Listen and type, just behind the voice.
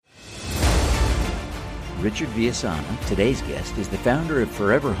Richard Viasana. Today's guest is the founder of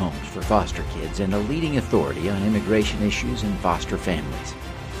Forever Homes for foster kids and a leading authority on immigration issues and foster families.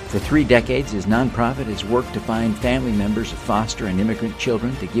 For 3 decades, his nonprofit has worked to find family members of foster and immigrant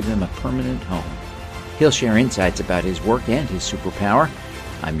children to give them a permanent home. He'll share insights about his work and his superpower.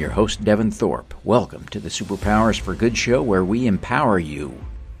 I'm your host, Devin Thorpe. Welcome to the Superpowers for Good show, where we empower you.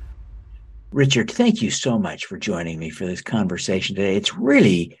 Richard, thank you so much for joining me for this conversation today. It's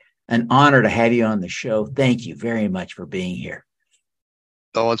really an honor to have you on the show. Thank you very much for being here.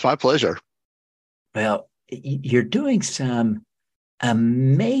 Oh, it's my pleasure. Well, you're doing some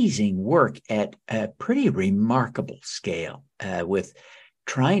amazing work at a pretty remarkable scale with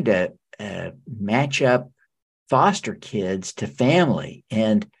trying to match up foster kids to family.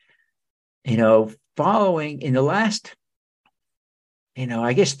 And, following in the last,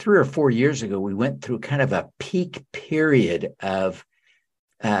 I guess 3 or 4 years ago, we went through kind of a peak period of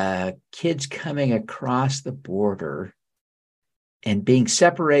kids coming across the border and being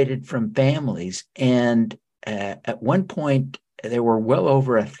separated from families. And at one point, there were well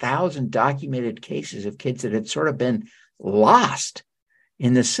over 1,000 documented cases of kids that had sort of been lost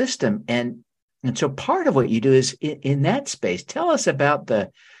in the system. And so part of what you do is in that space. Tell us about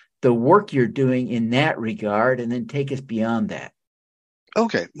the work you're doing in that regard, and then take us beyond that.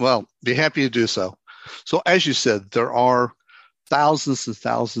 Okay, well, be happy to do so. So as you said, there are thousands and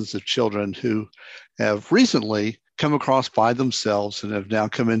thousands of children who have recently come across by themselves and have now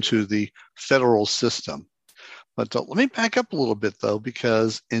come into the federal system. But let me back up a little bit, though,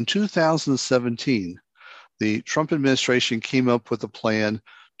 because in 2017, the Trump administration came up with a plan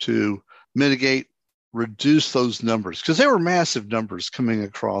to mitigate, reduce those numbers, because there were massive numbers coming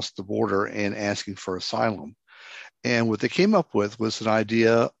across the border and asking for asylum. And what they came up with was an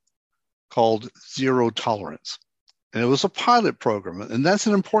idea called zero tolerance. And it was a pilot program. And that's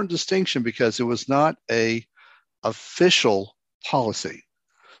an important distinction because it was not an official policy.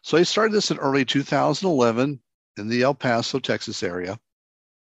 So they started this in early 2011 in the El Paso, Texas area.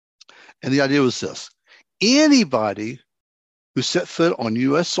 And the idea was this: anybody who set foot on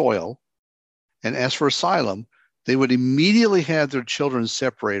U.S. soil and asked for asylum, they would immediately have their children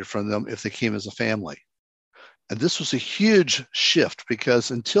separated from them if they came as a family. And this was a huge shift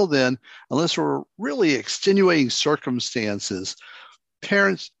because until then, unless there were really extenuating circumstances,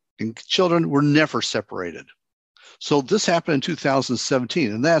 parents and children were never separated. So this happened in 2017,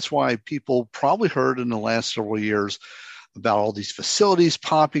 and that's why people probably heard in the last several years about all these facilities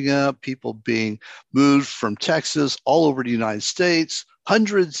popping up, people being moved from Texas all over the United States.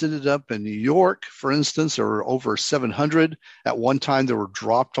 Hundreds ended up in New York, for instance. There were over 700 at one time that were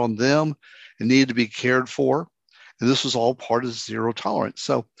dropped on them and needed to be cared for. And this was all part of zero tolerance.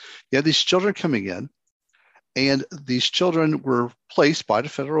 So you had these children coming in, and these children were placed by the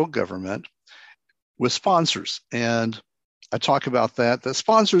federal government with sponsors. And I talk about that. The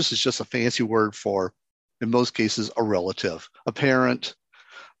sponsors is just a fancy word for, in most cases, a relative, a parent.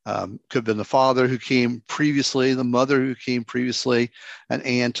 Could have been the father who came previously, the mother who came previously, an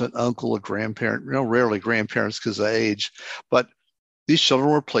aunt, an uncle, a grandparent, rarely grandparents because of age. But these children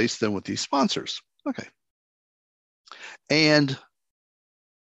were placed then with these sponsors. Okay. And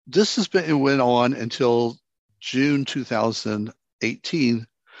it went on until June 2018,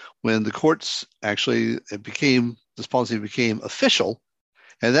 when the courts this policy became official.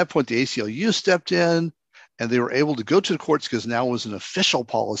 And at that point, the ACLU stepped in and they were able to go to the courts because now it was an official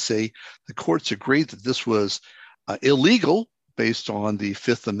policy. The courts agreed that this was illegal based on the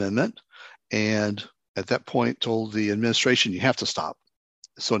Fifth Amendment. And at that point told the administration, you have to stop.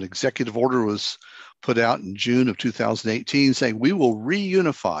 So an executive order was put out in June of 2018 saying we will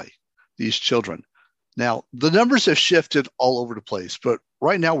reunify these children. Now, the numbers have shifted all over the place, but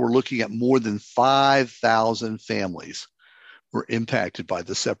right now we're looking at more than 5,000 families were impacted by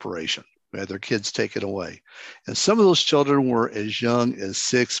the separation. We had their kids taken away. And some of those children were as young as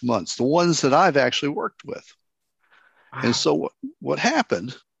 6 months, the ones that I've actually worked with. Wow. And so what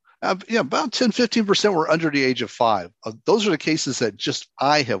happened, about 10-15% were under the age of 5. Those are the cases that just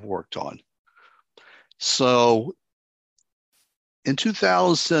I have worked on. So in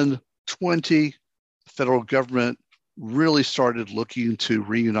 2020, the federal government really started looking to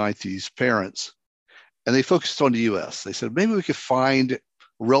reunite these parents, and they focused on the U.S. They said, maybe we could find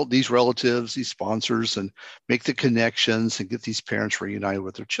these relatives, these sponsors, and make the connections and get these parents reunited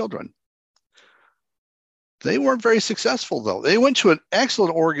with their children. They weren't very successful, though. They went to an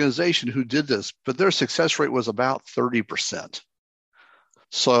excellent organization who did this, but their success rate was about 30%.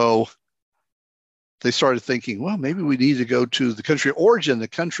 So they started thinking, well, maybe we need to go to the country of origin, the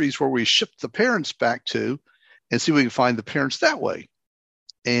countries where we shipped the parents back to, and see if we can find the parents that way.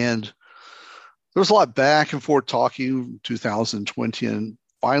 And there was a lot back and forth talking in 2020, and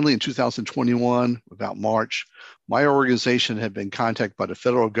finally in 2021, about March, my organization had been contacted by the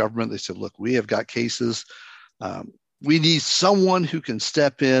federal government. They said, look, we have got cases. We need someone who can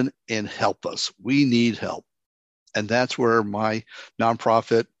step in and help us. We need help. And that's where my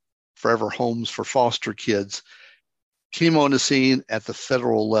nonprofit, Forever Homes for Foster Kids, came on the scene at the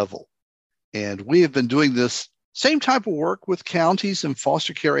federal level. And we have been doing this same type of work with counties and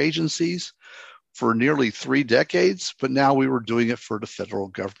foster care agencies for nearly 3 decades, but now we were doing it for the federal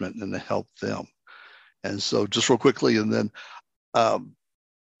government and to help them. And so just real quickly, and then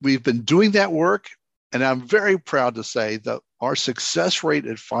we've been doing that work, and I'm very proud to say that our success rate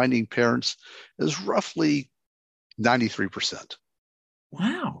at finding parents is roughly 93%.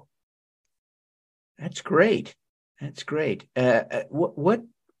 Wow. That's great. That's great.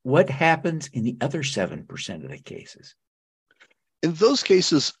 What happens in the other 7% of the cases? In those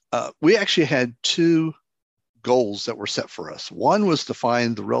cases, we actually had 2 goals that were set for us. One was to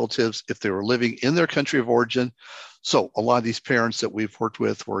find the relatives if they were living in their country of origin. So a lot of these parents that we've worked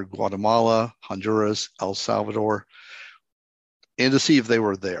with were in Guatemala, Honduras, El Salvador, and to see if they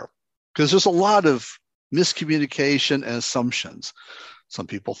were there. Because there's a lot of miscommunication and assumptions. Some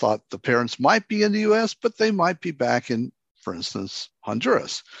people thought the parents might be in the U.S., but they might be back in, for instance,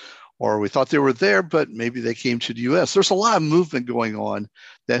 Honduras. Or we thought they were there, but maybe they came to the U.S. There's a lot of movement going on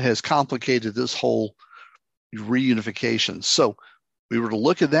that has complicated this whole reunification. So we were to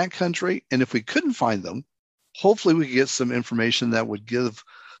look at that country, and if we couldn't find them, hopefully we could get some information that would give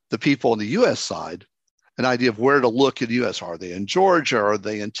the people on the U.S. side an idea of where to look in the U.S. Are they in Georgia? Are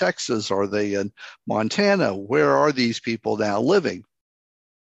they in Texas? Are they in Montana? Where are these people now living?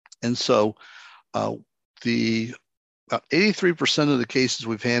 And so the about 83% of the cases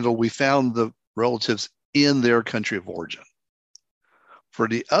we've handled, we found the relatives in their country of origin. For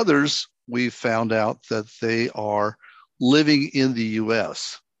the others, we found out that they are living in the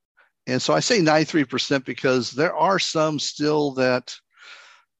U.S. And so I say 93% because there are some still that,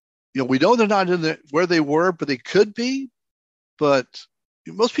 we know they're not in where they were, but they could be. But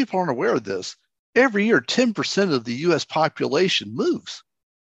most people aren't aware of this. Every year, 10% of the U.S. population moves.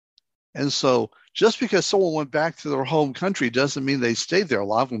 And so just because someone went back to their home country doesn't mean they stayed there. A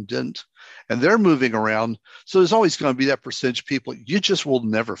lot of them didn't. And they're moving around. So there's always going to be that percentage of people you just will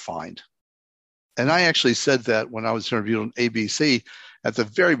never find. And I actually said that when I was interviewed on ABC at the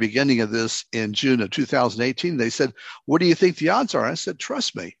very beginning of this in June of 2018. They said, what do you think the odds are? I said,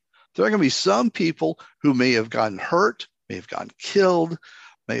 trust me, there are going to be some people who may have gotten hurt, may have gotten killed,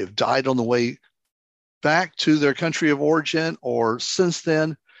 may have died on the way back to their country of origin or since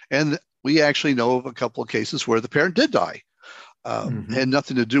then. And we actually know of a couple of cases where the parent did die. Had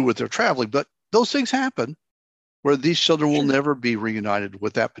nothing to do with their traveling, but those things happen where these children will never be reunited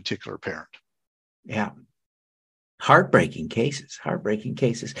with that particular parent. Yeah. Heartbreaking cases.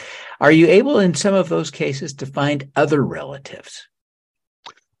 Are you able in some of those cases to find other relatives?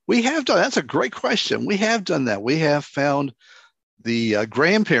 We have done. That's a great question. We have done that. We have found the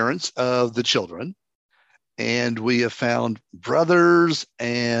grandparents of the children, and we have found brothers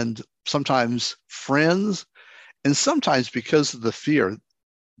and sometimes friends, and sometimes because of the fear,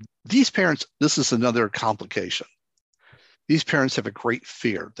 these parents, this is another complication. These parents have a great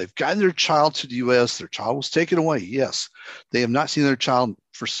fear. They've gotten their child to the U.S. Their child was taken away. Yes. They have not seen their child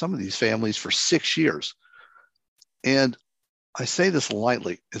for some of these families for 6 years. And I say this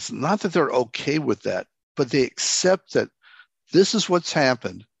lightly. It's not that they're okay with that, but they accept that this is what's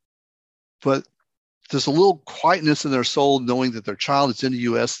happened. But there's a little quietness in their soul knowing that their child is in the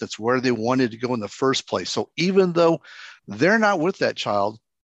U.S. That's where they wanted to go in the first place. So even though they're not with that child,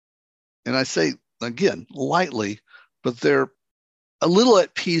 and I say, again, lightly, but they're a little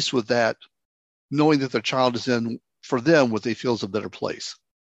at peace with that, knowing that their child is in, for them, what they feel is a better place.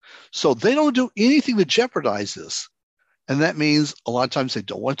 So they don't do anything to jeopardize this. And that means a lot of times they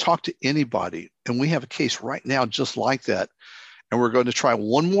don't want to talk to anybody. And we have a case right now just like that. And we're going to try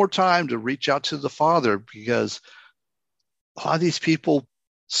one more time to reach out to the father, because a lot of these people,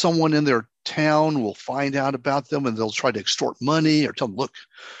 someone in their town will find out about them and they'll try to extort money or tell them, look,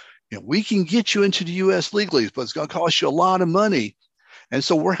 we can get you into the U.S. legally, but it's going to cost you a lot of money. And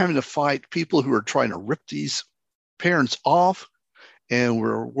so we're having to fight people who are trying to rip these parents off, and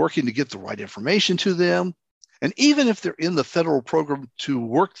we're working to get the right information to them. And even if they're in the federal program to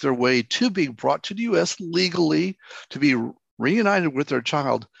work their way to being brought to the U.S. legally, to be reunited with their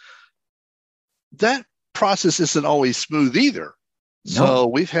child, that process isn't always smooth either. No. So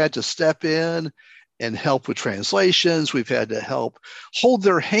we've had to step in and help with translations. We've had to help hold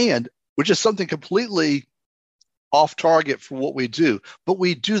their hand, which is something completely off target for what we do, but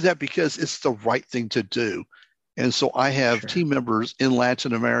we do that because it's the right thing to do. And so I have Sure. team members in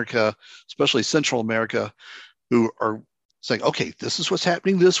Latin America, especially Central America, who are saying, okay, this is what's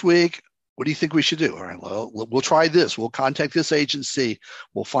happening this week. What do you think we should do? All right, well, we'll try this. We'll contact this agency.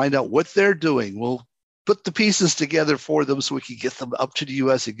 We'll find out what they're doing. We'll put the pieces together for them so we can get them up to the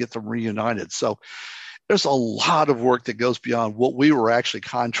U.S. and get them reunited. So there's a lot of work that goes beyond what we were actually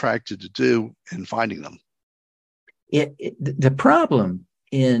contracted to do in finding them. The problem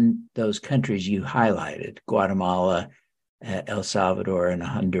in those countries you highlighted, Guatemala, El Salvador, and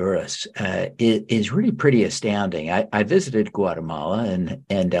Honduras, is really pretty astounding. I visited Guatemala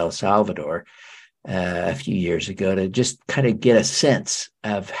and El Salvador a few years ago to just kind of get a sense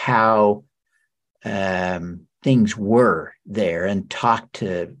of how things were there and talk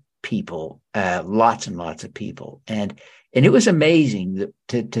to people, lots and lots of people. And it was amazing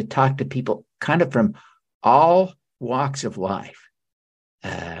to talk to people kind of from all walks of life.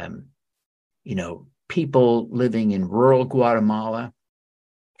 People living in rural Guatemala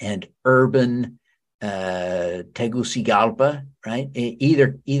and urban Tegucigalpa, right?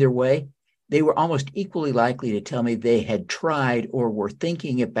 Either way, they were almost equally likely to tell me they had tried or were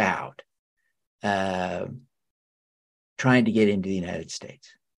thinking about trying to get into the United States.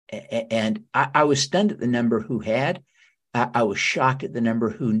 And I was stunned at the number who had. I was shocked at the number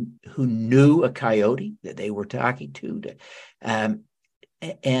who knew a coyote that they were talking to.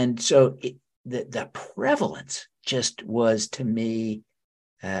 And so the prevalence just was, to me,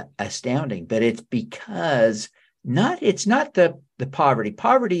 astounding. But it's because it's not the poverty.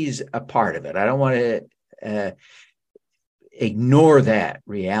 Poverty is a part of it. I don't want to ignore that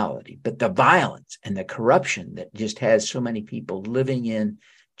reality, but the violence and the corruption that just has so many people living in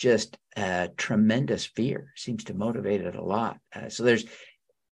just tremendous fear seems to motivate it a lot. So it's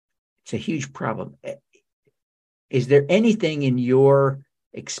a huge problem. Is there anything in your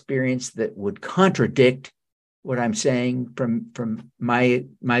experience that would contradict what I'm saying from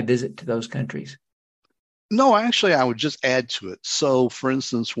my visit to those countries? No, actually, I would just add to it. So, for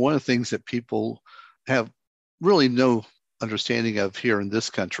instance, one of the things that people have really no understanding of here in this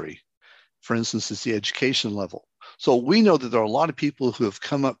country, for instance, is the education level. So we know that there are a lot of people who have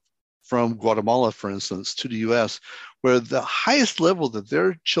come up from Guatemala, for instance, to the US, where the highest level that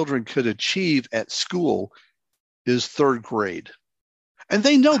their children could achieve at school is third grade. And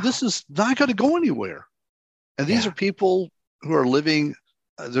they know this is not going to go anywhere. And these are people who are living,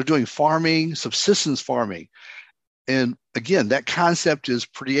 they're doing farming, subsistence farming. And again, that concept is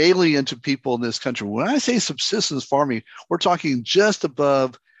pretty alien to people in this country. When I say subsistence farming, we're talking just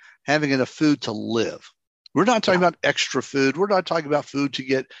above having enough food to live. We're not talking about extra food. We're not talking about food to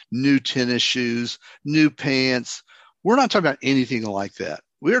get new tennis shoes, new pants. We're not talking about anything like that.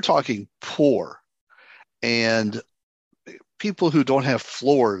 We're talking poor and people who don't have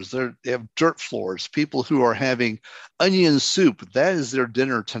floors. They have dirt floors. People who are having onion soup. That is their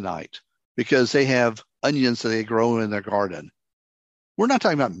dinner tonight because they have onions that they grow in their garden. We're not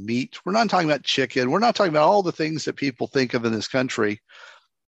talking about meat. We're not talking about chicken. We're not talking about all the things that people think of in this country.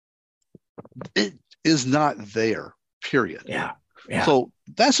 It is not there, period. Yeah. So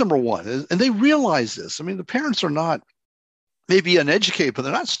that's number one. And they realize this. I mean, the parents are not maybe uneducated, but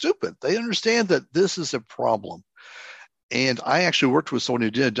they're not stupid. They understand that this is a problem. And I actually worked with someone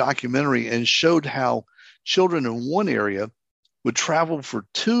who did a documentary and showed how children in one area would travel for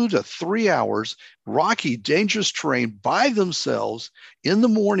 2 to 3 hours, rocky, dangerous terrain by themselves in the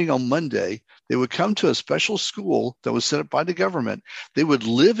morning on Monday. They would come to a special school that was set up by the government. They would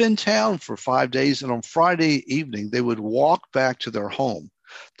live in town for 5 days, and on Friday evening, they would walk back to their home.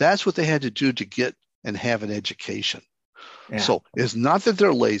 That's what they had to do to get and have an education. Yeah. So it's not that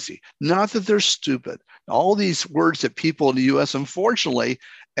they're lazy, not that they're stupid. All these words that people in the U.S., unfortunately,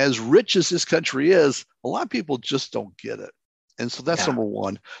 as rich as this country is, a lot of people just don't get it. And so that's number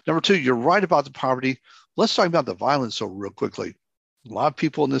one. Number two, you're right about the poverty. Let's talk about the violence so real quickly. A lot of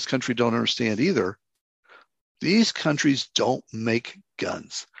people in this country don't understand either. These countries don't make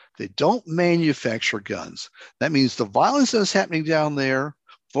guns. They don't manufacture guns. That means the violence that's happening down there,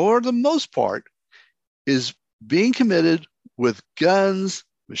 for the most part, is being committed with guns,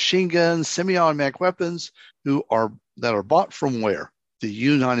 machine guns, semi-automatic weapons that are bought from where? The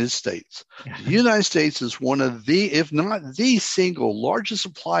United States. The United States is one of the, if not the single largest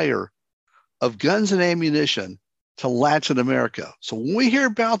supplier of guns and ammunition to Latin America. So when we hear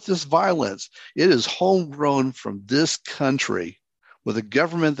about this violence, it is homegrown from this country with a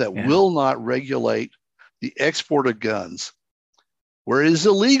government that will not regulate the export of guns, where it is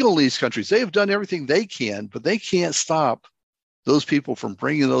illegal in these countries. They have done everything they can, but they can't stop those people from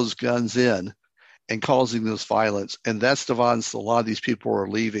bringing those guns in and causing this violence. And that's the violence a lot of these people are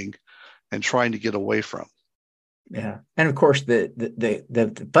leaving and trying to get away from. Yeah. And of course,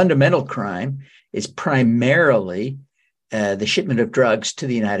 the fundamental crime is primarily the shipment of drugs to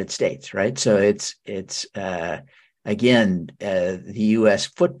the United States, right? So it's again, the U.S.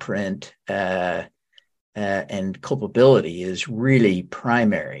 footprint and culpability is really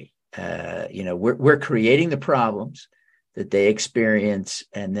primary. We're creating the problems that they experience,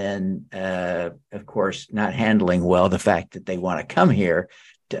 and then, of course, not handling well the fact that they want to come here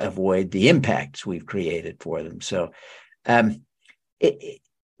to avoid the impacts we've created for them. So,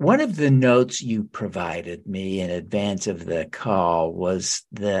 one of the notes you provided me in advance of the call was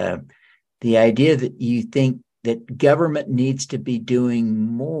the idea that you think that government needs to be doing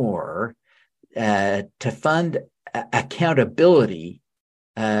more to fund accountability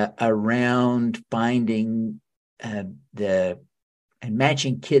around finding and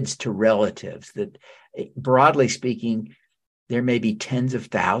matching kids to relatives. That, broadly speaking, there may be tens of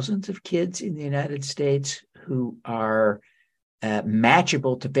thousands of kids in the United States who are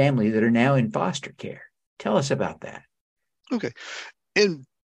matchable to family that are now in foster care. Tell us about that. Okay. And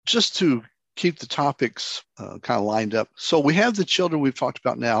just to keep the topics kind of lined up. So we have the children we've talked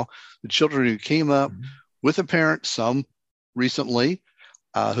about now, the children who came up with a parent, some recently,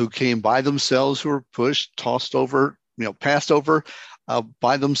 who came by themselves, who were pushed, tossed over, passed over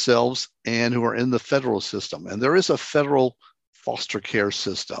by themselves, and who are in the federal system. And there is a federal foster care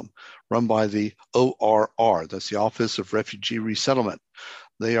system run by the ORR, that's the Office of Refugee Resettlement.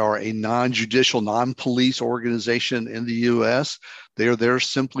 They are a non-judicial, non-police organization in the U.S. They are there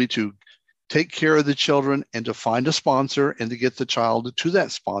simply to take care of the children and to find a sponsor and to get the child to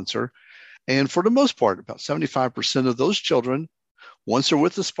that sponsor. And for the most part, about 75% of those children, once they're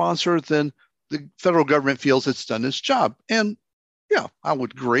with the sponsor, then the federal government feels it's done its job. And yeah, I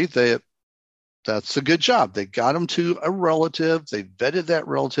would agree that that's a good job. They got them to a relative. They vetted that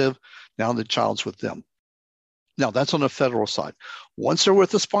relative. Now the child's with them. Now that's on the federal side. Once they're with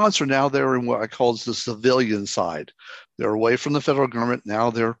the sponsor, now they're in what I call the civilian side. They're away from the federal government.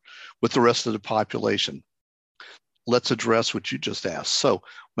 Now they're with the rest of the population. Let's address what you just asked. So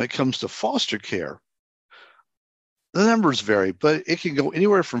when it comes to foster care, the numbers vary, but it can go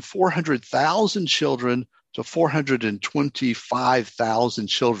anywhere from 400,000 children to 425,000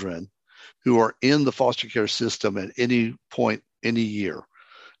 children who are in the foster care system at any point, any year.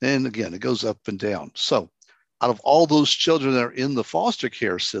 And again, it goes up and down. So out of all those children that are in the foster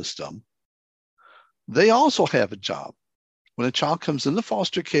care system, they also have a job. When a child comes into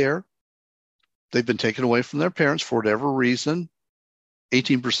foster care, they've been taken away from their parents for whatever reason.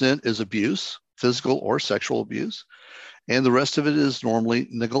 18% is abuse, physical or sexual abuse. And the rest of it is normally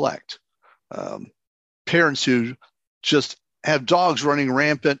neglect. Parents who just have dogs running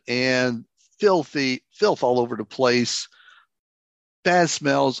rampant and filth all over the place, bad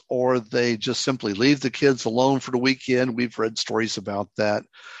smells, or they just simply leave the kids alone for the weekend. We've read stories about that,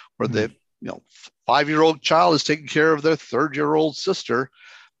 where the 5-year-old child is taking care of their 3-year-old sister.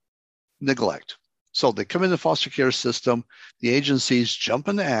 Neglect. So they come in the foster care system. The agencies jump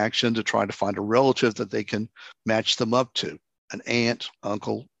into action to try to find a relative that they can match them up to, an aunt,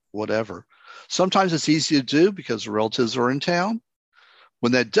 uncle, whatever. Sometimes it's easy to do because the relatives are in town.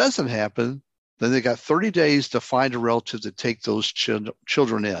 When that doesn't happen, then they got 30 days to find a relative to take those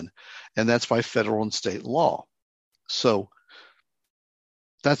children in. And that's by federal and state law. So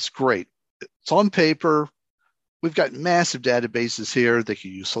that's great. It's on paper. We've got massive databases here. They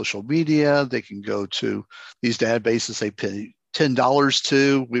can use social media. They can go to these databases they pay $10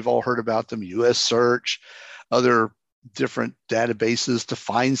 to. We've all heard about them, US Search, other different databases to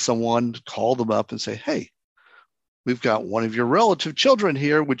find someone, to call them up and say, hey, we've got one of your relative children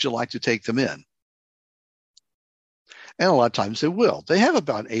here. Would you like to take them in? And a lot of times they will. They have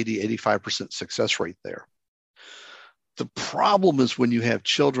about 80-85% success rate there. The problem is when you have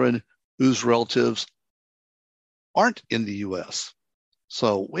children whose relatives aren't in the U.S.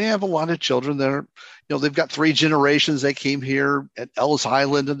 So we have a lot of children that are, they've got 3 generations. They came here at Ellis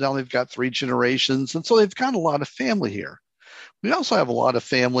Island, and now they've got 3 generations. And so they've got a lot of family here. We also have a lot of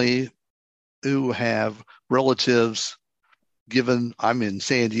family who have relatives given, I'm in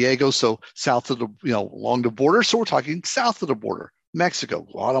San Diego, so south of the, along the border. So we're talking south of the border, Mexico,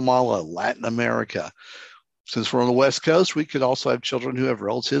 Guatemala, Latin America. Since we're on the West Coast, we could also have children who have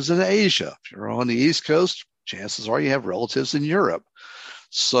relatives in Asia. If you're on the East Coast, chances are you have relatives in Europe.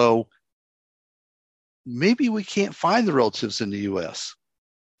 So maybe we can't find the relatives in the U.S.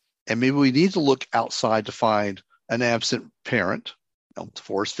 And maybe we need to look outside to find an absent parent.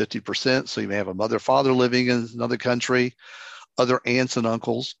 Divorce 50%. So you may have a mother, father living in another country, other aunts and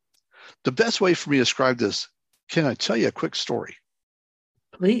uncles. The best way for me to describe this, can I tell you a quick story?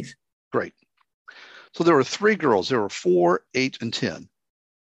 Please. Great. So there were three girls. There were 4, 8, and 10.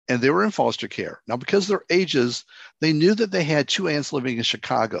 And they were in foster care. Now, because of their ages, they knew that they had two aunts living in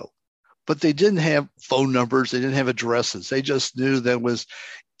Chicago, but they didn't have phone numbers. They didn't have addresses. They just knew that was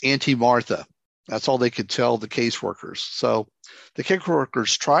Auntie Martha. That's all they could tell the caseworkers. So the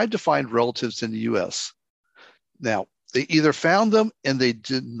caseworkers tried to find relatives in the U.S. Now, they either found them and they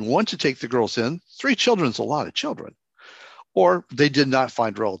didn't want to take the girls in. 3 children is a lot of children. Or they did not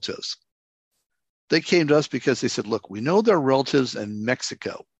find relatives. They came to us because they said, look, we know there are relatives in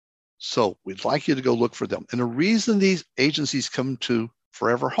Mexico, so we'd like you to go look for them. And the reason these agencies come to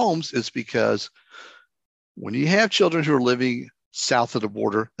Forever Homes is because when you have children who are living south of the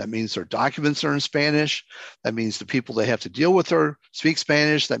border, that means their documents are in Spanish. That means the people they have to deal with speak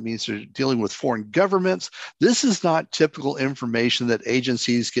Spanish. That means they're dealing with foreign governments. This is not typical information that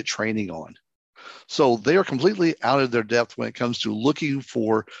agencies get training on. So they are completely out of their depth when it comes to looking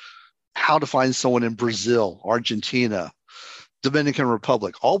for how to find someone in Brazil, Argentina, Dominican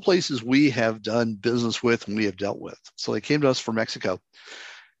Republic, all places we have done business with and we have dealt with. So they came to us from Mexico.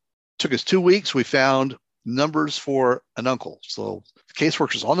 Took us 2 weeks. We found numbers for an uncle. So the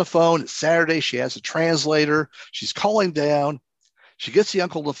caseworker's on the phone. It's Saturday. She has a translator. She's calling down. She gets the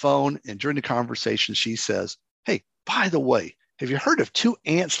uncle on the phone. And during the conversation, she says, hey, by the way, have you heard of 2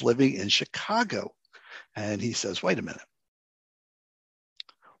 aunts living in Chicago? And he says, wait a minute.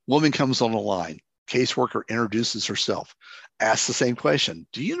 Woman comes on the line. Caseworker introduces herself, asks the same question.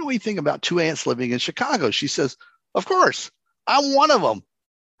 Do you know anything about 2 aunts living in Chicago? She says, of course, I'm one of them.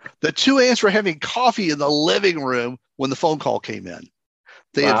 The 2 aunts were having coffee in the living room when the phone call came in.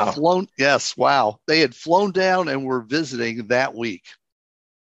 They had flown. Yes, wow. They had flown down and were visiting that week.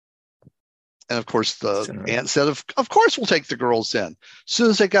 And of course, the aunt said, of course, we'll take the girls in. As soon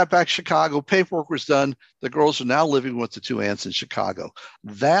as they got back to Chicago, paperwork was done. The girls are now living with the 2 aunts in Chicago.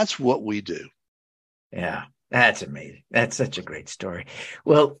 That's what we do. Yeah, that's amazing. That's such a great story.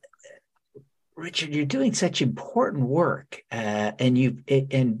 Well, Richard, you're doing such important work,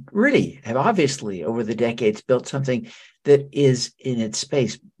 and really have obviously over the decades built something that is in its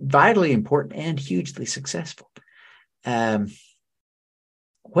space vitally important and hugely successful.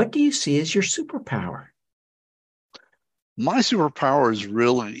 What do you see as your superpower? My superpower is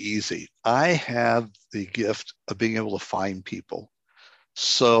really easy. I have the gift of being able to find people.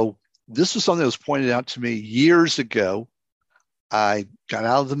 So this was something that was pointed out to me years ago. I got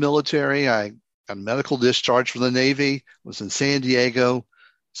out of the military. I got a medical discharge from the Navy, was in San Diego,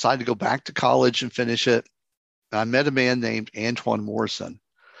 decided to go back to college and finish it. And I met a man named Antoine Morrison.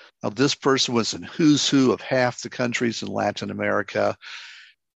 Now, this person was in who's who of half the countries in Latin America.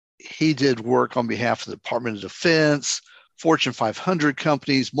 He did work on behalf of the Department of Defense, Fortune 500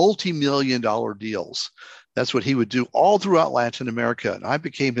 companies, multi-million-dollar deals. That's what he would do all throughout Latin America. And I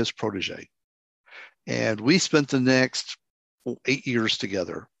became his protege. And we spent the next 8 years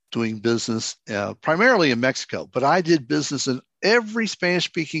together doing business, primarily in Mexico. But I did business in every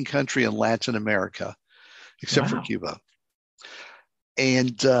Spanish-speaking country in Latin America, except for Cuba.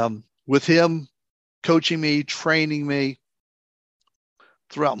 And with him coaching me, training me,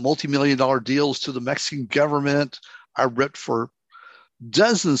 throughout multi-million-dollar deals to the Mexican government. I ripped for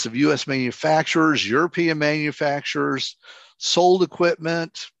dozens of U.S. manufacturers, European manufacturers, sold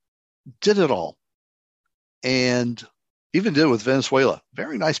equipment, did it all. And even did it with Venezuela.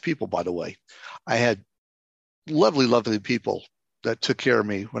 Very nice people, by the way. I had lovely, lovely people that took care of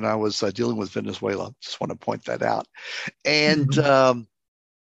me when I was dealing with Venezuela. Just want to point that out. And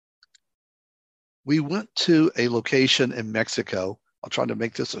we went to a location in Mexico. I'll try to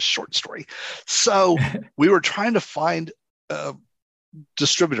make this a short story. So we were trying to find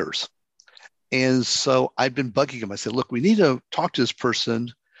distributors. And so I'd been bugging him. I said, look, we need to talk to this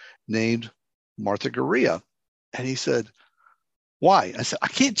person named Martha Gurria. And he said, why? I said, I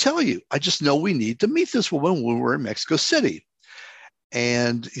can't tell you. I just know we need to meet this woman when we're in Mexico City.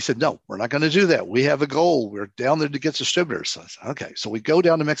 And he said, no, we're not going to do that. We have a goal. We're down there to get distributors. So I said, okay. So we go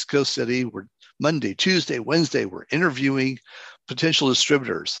down to Mexico City. We're Monday, Tuesday, Wednesday. We're interviewing potential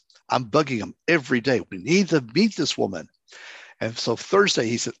distributors. I'm bugging them every day. We need to meet this woman. And so Thursday,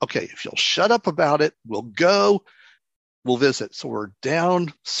 he said, okay, if you'll shut up about it, we'll go, we'll visit. So we're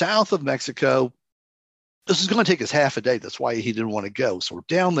down south of Mexico. This is going to take us half a day. That's why he didn't want to go. So we're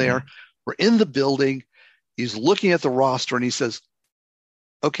down there. We're in the building. He's looking at the roster and he says,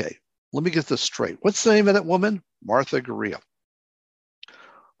 okay, let me get this straight. What's the name of that woman? Martha Gurria.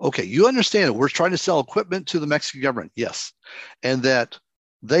 Okay, you understand we're trying to sell equipment to the Mexican government. Yes. And that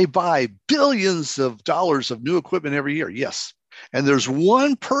they buy billions of dollars of new equipment every year. Yes. And there's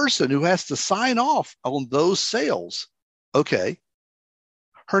one person who has to sign off on those sales. Okay.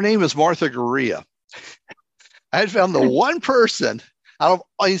 Her name is Martha Gurria. I had found the one person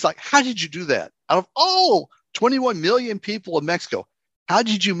he's like, how did you do that? Out of all 21 million people in Mexico, how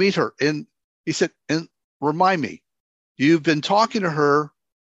did you meet her? And he said, and remind me, you've been talking to her?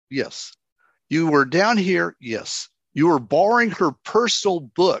 Yes. You were down here? Yes. You were borrowing her personal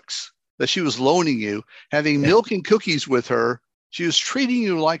books that she was loaning you, having milk and cookies with her. She was treating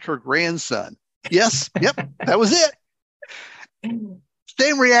you like her grandson. Yes. Yep. That was it.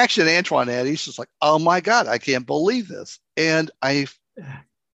 Same reaction Antoine had. He's just like, oh my God, I can't believe this. And I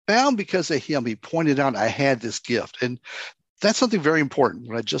found because of him, he pointed out I had this gift. And that's something very important,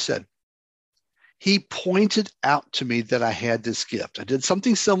 what I just said. He pointed out to me that I had this gift. I did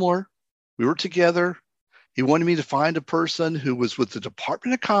something similar. We were together. He wanted me to find a person who was with the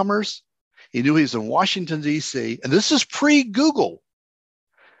Department of Commerce. He knew he was in Washington, D.C. And this is pre-Google.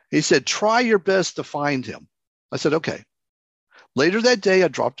 He said, try your best to find him. I said, okay. Later that day, I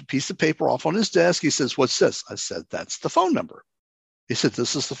dropped a piece of paper off on his desk. He says, what's this? I said, that's the phone number. He said,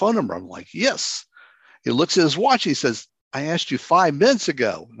 this is the phone number. I'm like, yes. He looks at his watch. He says, I asked you 5 minutes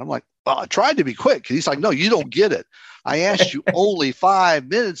ago. And I'm like, well, I tried to be quick. He's like, no, you don't get it. I asked you only 5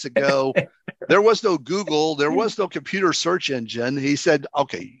 minutes ago. There was no Google. There was no computer search engine. He said,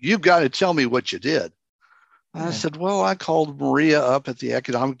 okay, you've got to tell me what you did. I said, well, I called Maria up at the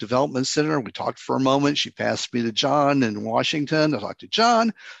Economic Development Center. We talked for a moment. She passed me to John in Washington. I talked to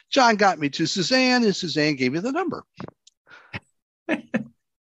John. John got me to Suzanne, and Suzanne gave me the number.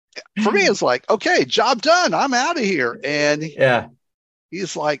 For me, it's like, okay, job done. I'm out of here. And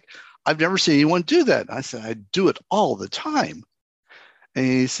he's like, I've never seen anyone do that. I said, I do it all the time. And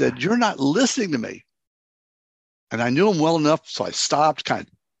he said, you're not listening to me. And I knew him well enough, so I stopped, kind of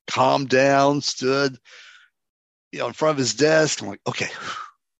calmed down, stood in front of his desk. I'm like, okay,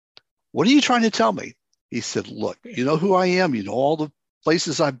 what are you trying to tell me? He said, look, you know who I am. You know all the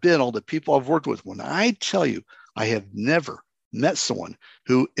places I've been, all the people I've worked with. When I tell you, I have never met someone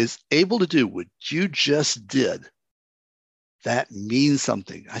who is able to do what you just did, that means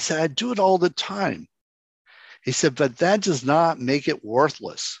something. I said, I do it all the time. He said, but that does not make it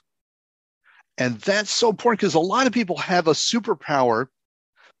worthless. And that's so important because a lot of people have a superpower.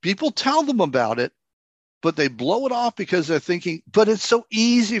 People tell them about it, but they blow it off because they're thinking, but it's so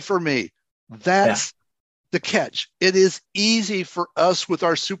easy for me. That's the catch. It is easy for us with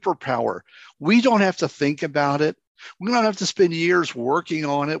our superpower. We don't have to think about it. We don't have to spend years working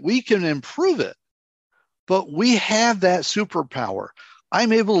on it. We can improve it, but we have that superpower.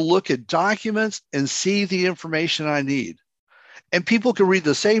 I'm able to look at documents and see the information I need. And people can read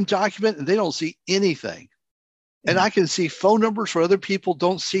the same document and they don't see anything. And I can see phone numbers where other people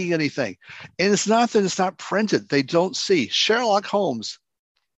don't see anything. And it's not that it's not printed. They don't see. Sherlock Holmes,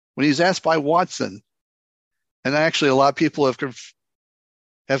 when he's asked by Watson, and actually a lot of people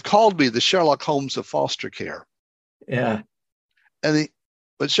have called me the Sherlock Holmes of foster care. Yeah. And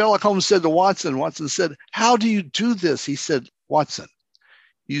but Sherlock Holmes said to Watson said, how do you do this? He said, Watson,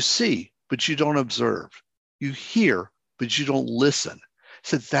 you see, but you don't observe. You hear, but you don't listen. He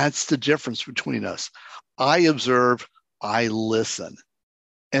said, that's the difference between us. I observe, I listen.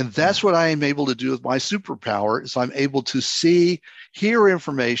 And that's what I am able to do with my superpower is I'm able to see, hear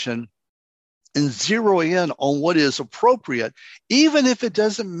information, and zero in on what is appropriate, even if it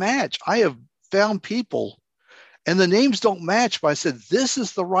doesn't match. I have found people and the names don't match, but I said, this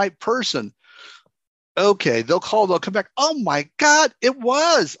is the right person. Okay, they'll come back. Oh my God, it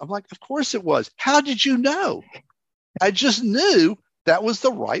was. I'm like, of course it was. How did you know? I just knew that was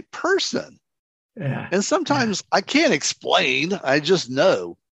the right person. Yeah. And sometimes I can't explain. I just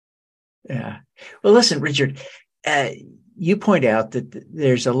know. Yeah. Well, listen, Richard, you point out that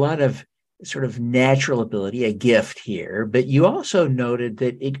there's a lot of sort of natural ability, a gift here, but you also noted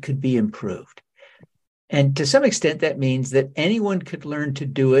that it could be improved. And to some extent, that means that anyone could learn to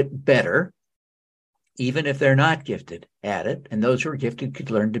do it better, even if they're not gifted at it. And those who are gifted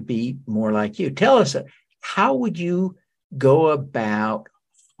could learn to be more like you. Tell us, how would you go about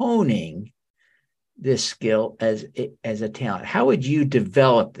honing this skill as a talent? How would you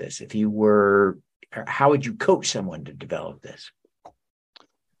develop this or how would you coach someone to develop this?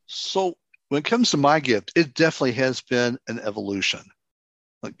 So when it comes to my gift, it definitely has been an evolution.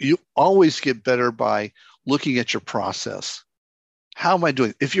 Like you always get better by looking at your process. How am I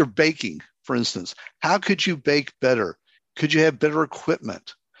doing? If you're baking, for instance, how could you bake better? Could you have better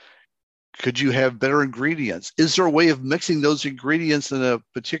equipment? Could you have better ingredients? Is there a way of mixing those ingredients in a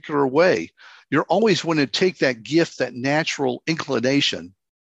particular way? You're always going to take that gift, that natural inclination,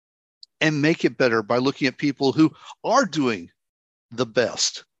 and make it better by looking at people who are doing the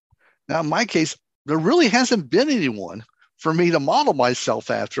best. Now, in my case, there really hasn't been anyone for me to model myself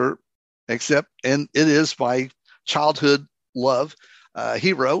after, and it is my childhood love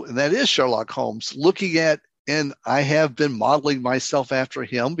hero, and that is Sherlock Holmes. And I have been modeling myself after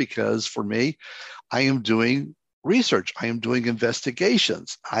him because for me, I am doing research. I am doing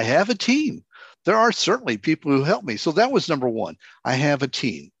investigations. I have a team. There are certainly people who help me. So that was number one. I have a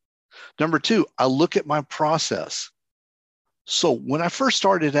team. Number two, I look at my process. So when I first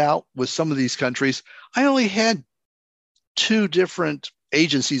started out with some of these countries, I only had two different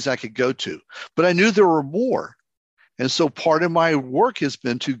agencies I could go to, but I knew there were more. And so part of my work has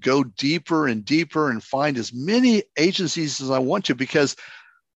been to go deeper and deeper and find as many agencies as I want to, because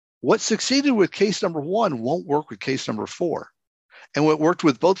what succeeded with case number one won't work with case number four. And what worked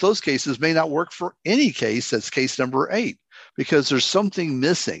with both those cases may not work for any case that's case number 8, because there's something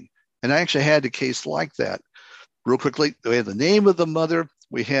missing. And I actually had a case like that. Real quickly, we had the name of the mother.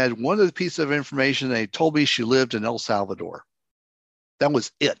 We had one of the pieces of information. They told me she lived in El Salvador. That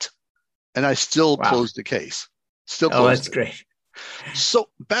was it. And I still closed the case. That's great. So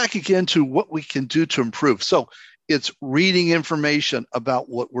back again to what we can do to improve. So it's reading information about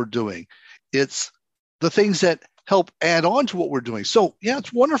what we're doing. It's the things that help add on to what we're doing. So yeah,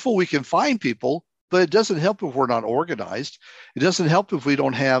 it's wonderful we can find people, but it doesn't help if we're not organized. It doesn't help if we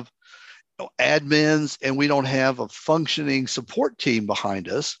don't have admins and we don't have a functioning support team behind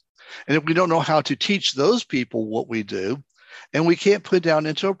us. And if we don't know how to teach those people what we do, and we can't put down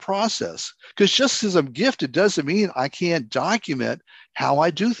into a process, because just because I'm gifted doesn't mean I can't document how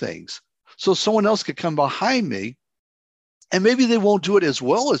I do things. So someone else could come behind me, and maybe they won't do it as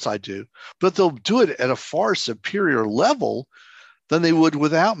well as I do, but they'll do it at a far superior level than they would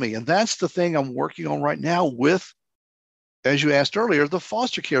without me. And that's the thing I'm working on right now with, as you asked earlier, the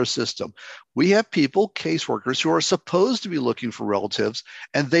foster care system. We have people, caseworkers, who are supposed to be looking for relatives,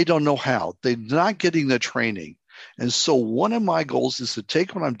 and they don't know how. They're not getting the training. And so one of my goals is to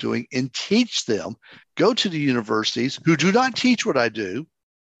take what I'm doing and teach them, go to the universities who do not teach what I do,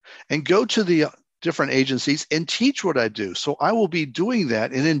 and go to the different agencies and teach what I do. So I will be doing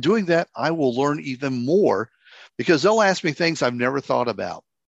that. And in doing that, I will learn even more, because they'll ask me things I've never thought about.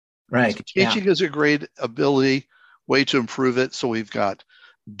 Right. So teaching is a great way to improve it. So we've got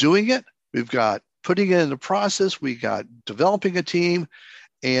doing it, we've got putting it in the process, we got developing a team,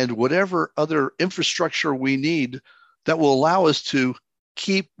 and whatever other infrastructure we need that will allow us to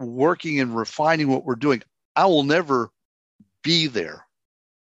keep working and refining what we're doing. I will never be there.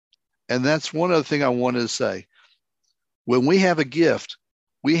 And that's one other thing I wanted to say. When we have a gift,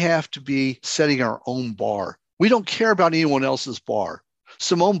 we have to be setting our own bar. We don't care about anyone else's bar.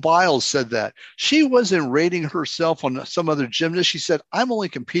 Simone Biles said that. She wasn't rating herself on some other gymnast. She said, I'm only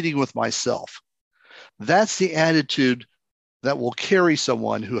competing with myself. That's the attitude that will carry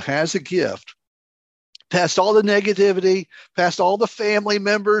someone who has a gift past all the negativity, past all the family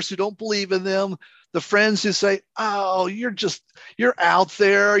members who don't believe in them, the friends who say, oh, you're out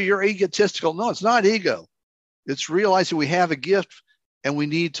there, you're egotistical. No, it's not ego. It's realizing we have a gift and we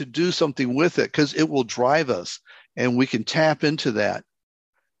need to do something with it, because it will drive us and we can tap into that.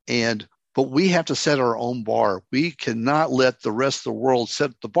 But we have to set our own bar. We cannot let the rest of the world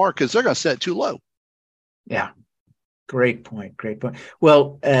set the bar, because they're going to set it too low. Yeah. Great point.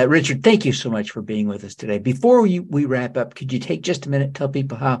 Well, Richard, thank you so much for being with us today. Before we wrap up, could you take just a minute, tell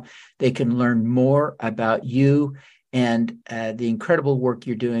people how they can learn more about you and the incredible work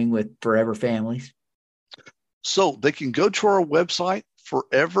you're doing with Forever Families? So they can go to our website,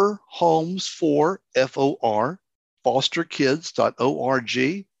 Forever Homes for FOR,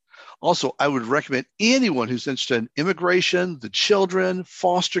 fosterkids.org. Also, I would recommend anyone who's interested in immigration, the children,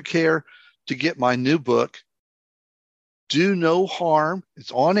 foster care, to get my new book, Do No Harm.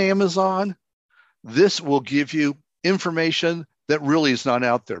 It's on Amazon. This will give you information that really is not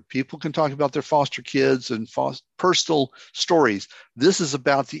out there. People can talk about their foster kids and personal stories. This is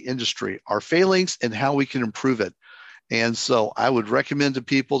about the industry, our failings, and how we can improve it. And so I would recommend to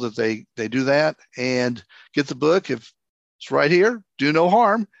people that they do that and get the book. If it's right here, Do No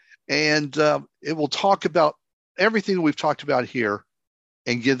Harm. And it will talk about everything that we've talked about here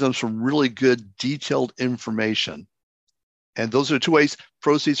and give them some really good detailed information. And those are 2 ways.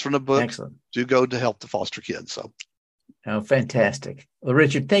 Proceeds from the book do go to help the foster kids. So, fantastic. Well,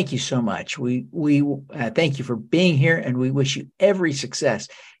 Richard, thank you so much. We thank you for being here, and we wish you every success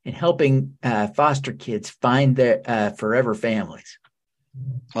in helping foster kids find their forever families.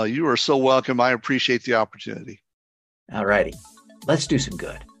 You are so welcome. I appreciate the opportunity. All righty. Let's do some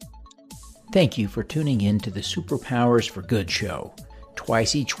good. Thank you for tuning in to the Superpowers for Good show,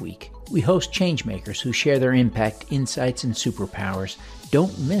 twice each week. We host changemakers who share their impact, insights, and superpowers.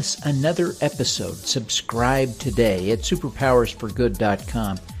 Don't miss another episode. Subscribe today at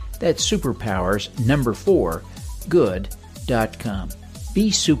superpowersforgood.com. That's superpowers, 4, good.com. Be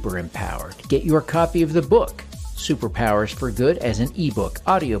super empowered. Get your copy of the book, Superpowers for Good, as an ebook,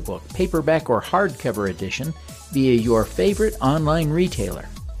 audiobook, paperback, or hardcover edition via your favorite online retailer.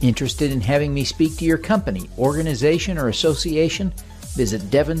 Interested in having me speak to your company, organization, or association? Visit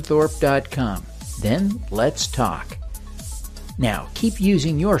devonthorpe.com. Then let's talk. Now, keep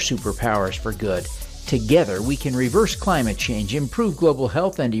using your superpowers for good. Together, we can reverse climate change, improve global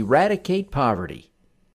health, and eradicate poverty.